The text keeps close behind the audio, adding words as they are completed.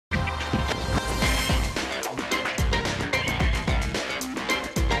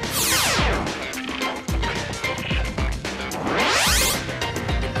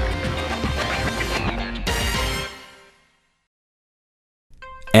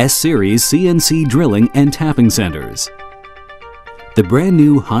S-Series CNC Drilling and Tapping Centers. The brand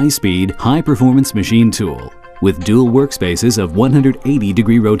new high-speed, high-performance machine tool with dual workspaces of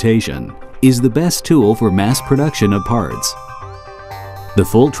 180-degree rotation is the best tool for mass production of parts. The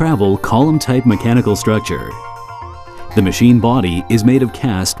full travel column-type mechanical structure. The machine body is made of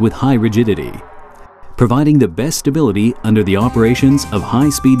cast with high rigidity, providing the best stability under the operations of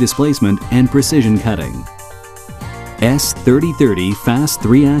high-speed displacement and precision cutting. S3030 Fast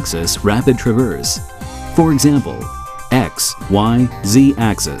 3-Axis Rapid Traverse. For example, X, Y, Z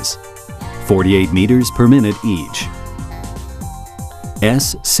axis, 48 meters per minute each.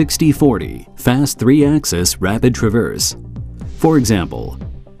 S6040 Fast 3-Axis Rapid Traverse. For example,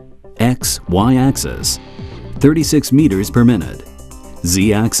 X, Y axis, 36 meters per minute.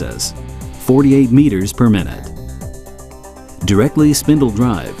 Z axis, 48 meters per minute. Directly spindle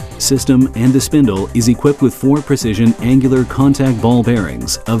drive system, and the spindle is equipped with 4 precision angular contact ball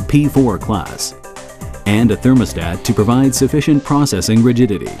bearings of P4 class and a thermostat to provide sufficient processing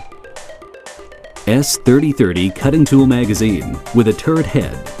rigidity. S3030 cutting tool magazine with a turret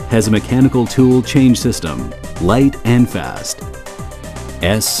head has a mechanical tool change system, light and fast.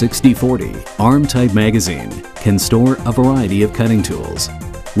 S6040 arm type magazine can store a variety of cutting tools,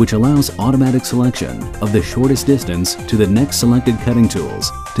 which allows automatic selection of the shortest distance to the next selected cutting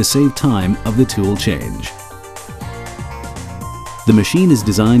tools to save time of the tool change. The machine is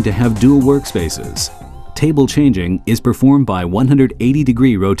designed to have dual workspaces. Table changing is performed by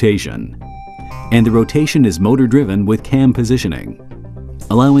 180-degree rotation, and the rotation is motor-driven with cam positioning,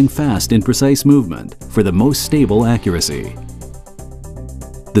 allowing fast and precise movement for the most stable accuracy.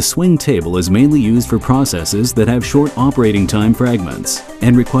 The swing table is mainly used for processes that have short operating time fragments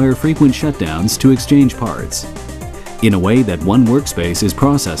and require frequent shutdowns to exchange parts, in a way that one workspace is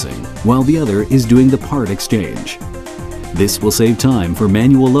processing while the other is doing the part exchange. This will save time for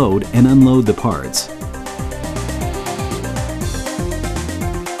manual load and unload the parts.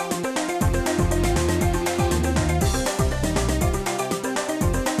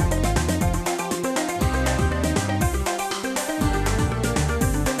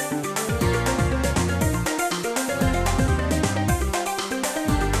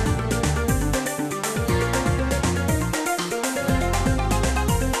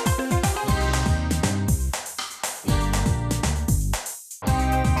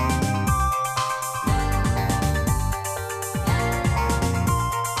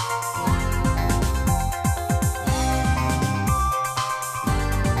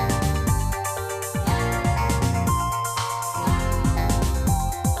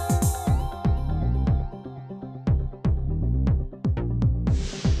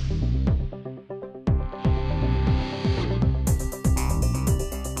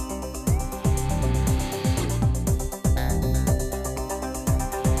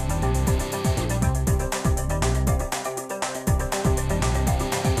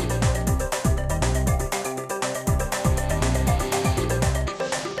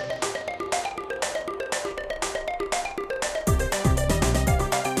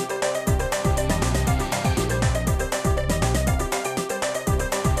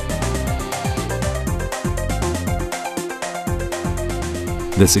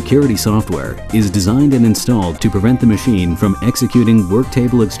 The security software is designed and installed to prevent the machine from executing work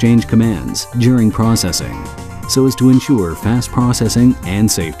table exchange commands during processing, so as to ensure fast processing and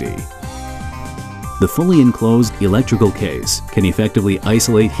safety. The fully enclosed electrical case can effectively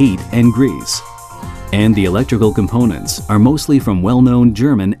isolate heat and grease, and the electrical components are mostly from well-known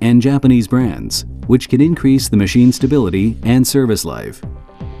German and Japanese brands, which can increase the machine stability and service life.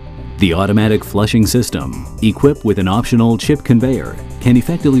 The automatic flushing system, equipped with an optional chip conveyor, can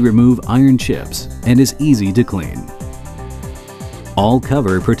effectively remove iron chips and is easy to clean. All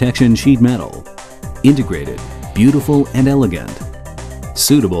cover protection sheet metal, integrated, beautiful and elegant,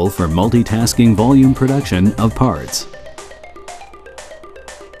 suitable for multitasking volume production of parts.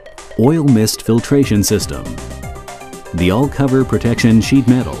 Oil mist filtration system. The all-cover protection sheet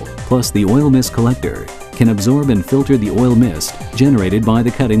metal plus the oil mist collector can absorb and filter the oil mist generated by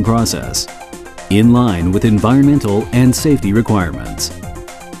the cutting process, in line with environmental and safety requirements.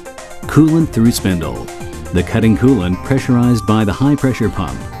 Coolant through spindle. The cutting coolant pressurized by the high-pressure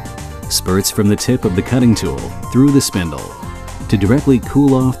pump spurts from the tip of the cutting tool through the spindle to directly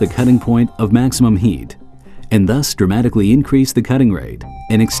cool off the cutting point of maximum heat, and thus dramatically increase the cutting rate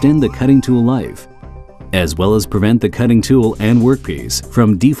and extend the cutting tool life, as well as prevent the cutting tool and workpiece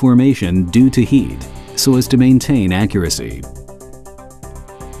from deformation due to heat, so as to maintain accuracy.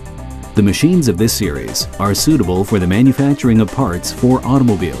 The machines of this series are suitable for the manufacturing of parts for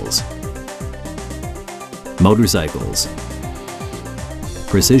automobiles, motorcycles,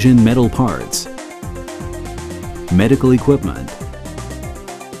 precision metal parts, medical equipment,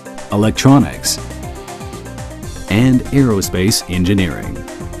 electronics, and aerospace engineering.